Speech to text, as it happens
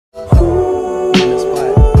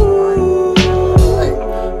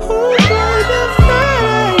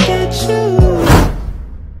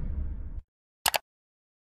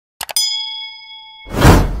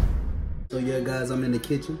guys, I'm in the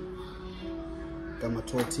kitchen. Got my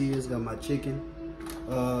tortillas, got my chicken.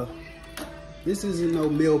 This isn't no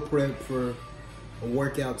meal prep for a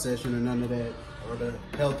workout session or none of that, or the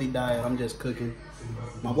healthy diet. I'm just cooking.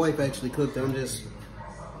 My wife actually cooked it. I'm just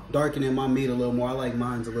darkening my meat a little more. I like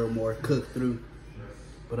mine's a little more cooked through.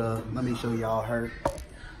 But let me show y'all her.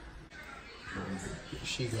 Here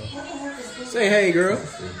she go. Say hey, girl.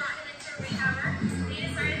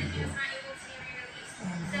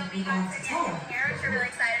 We're really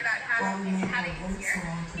excited about having you here.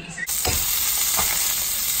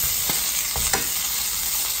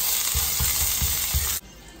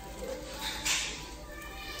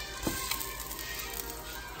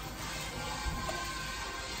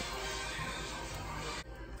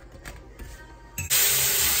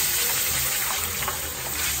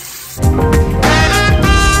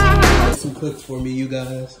 Some cooks for me, you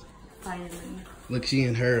guys. Finally. Look, she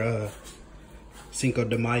in her Cinco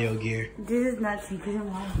de Mayo gear. This is not Cinco de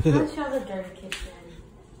Mayo. Let's show the dirty kitchen.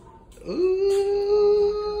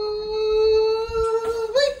 Ooh,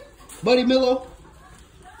 wait. Buddy Milo.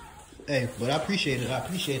 Hey, but I appreciate it. I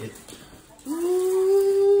appreciate it.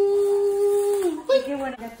 Ooh, wait.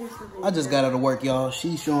 I just got out of work, y'all.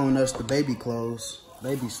 She's showing us the baby clothes,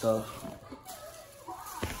 baby stuff.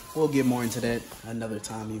 We'll get more into that another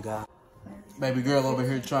time, you guys. Baby girl over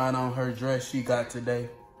here trying on her dress she got today.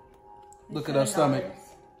 Look at her stomach.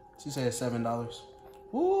 She said $7.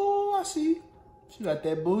 Ooh, I see. She got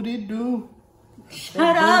that booty do. Shut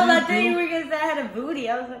up! I thought you were gonna say I had a booty.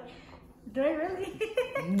 I was like, do I really?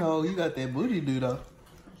 No, you got that booty do though.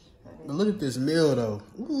 But look at this meal though.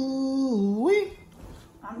 Ooh wee.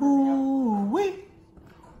 Ooh wee.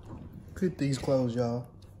 Look at these clothes, y'all.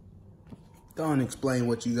 Go on and explain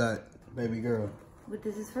what you got, baby girl. But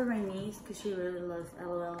this is for my niece because she really loves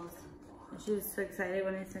LOLs. And she was so excited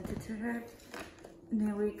when I sent it to her. And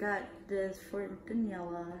then we got this for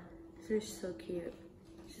Daniela. She's so cute.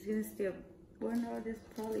 She's gonna steal. Well, no, this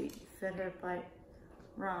probably fed her by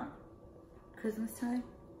around Christmas time.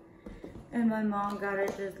 And my mom got her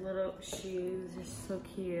these little shoes. They're so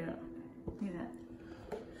cute. Look at that.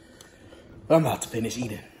 I'm about to finish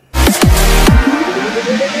eating.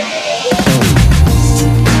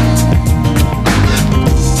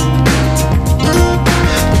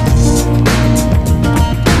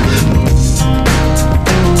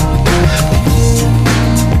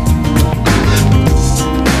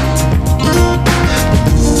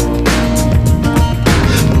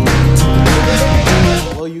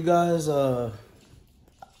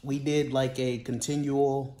 We did like a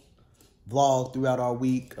continual vlog throughout our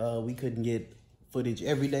week. We couldn't get footage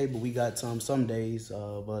every day, but we got some days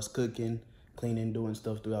of us cooking, cleaning, doing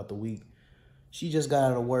stuff throughout the week. She just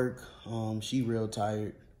got out of work. She real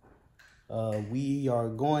tired. We are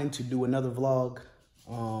going to do another vlog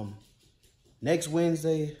next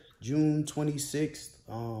Wednesday, June 26th.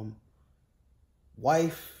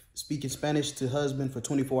 Wife speaking Spanish to husband for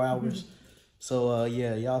 24 hours. So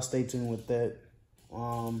yeah, y'all stay tuned with that.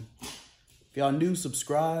 If y'all new,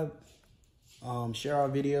 subscribe, share our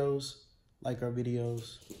videos, like our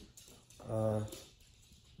videos.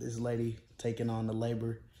 This lady taking on the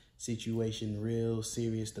labor situation real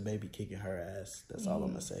serious. The baby kicking her ass. That's all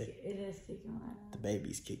I'm gonna say. It is kicking my ass. The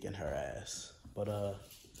baby's kicking her ass. But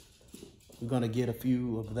we're gonna get a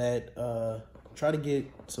few of that. Try to get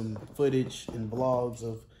some footage and vlogs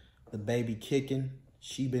of the baby kicking.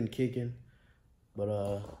 She been kicking. But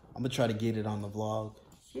I'm gonna try to get it on the vlog.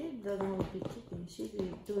 She doesn't want to be kicking. She's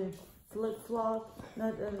doing flip-flop.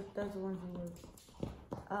 No, that's the one who was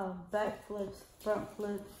back flips, front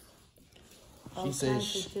flips. She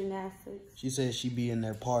says gymnastics. She says she be in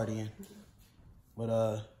there partying.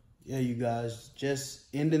 But yeah, you guys, just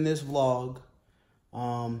ending this vlog.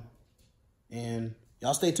 And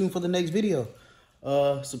y'all stay tuned for the next video.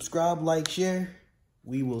 Subscribe, like, share.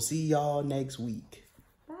 We will see y'all next week.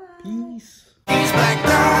 Bye. Peace. Black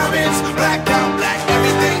diamonds, black out, black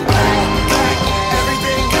everything.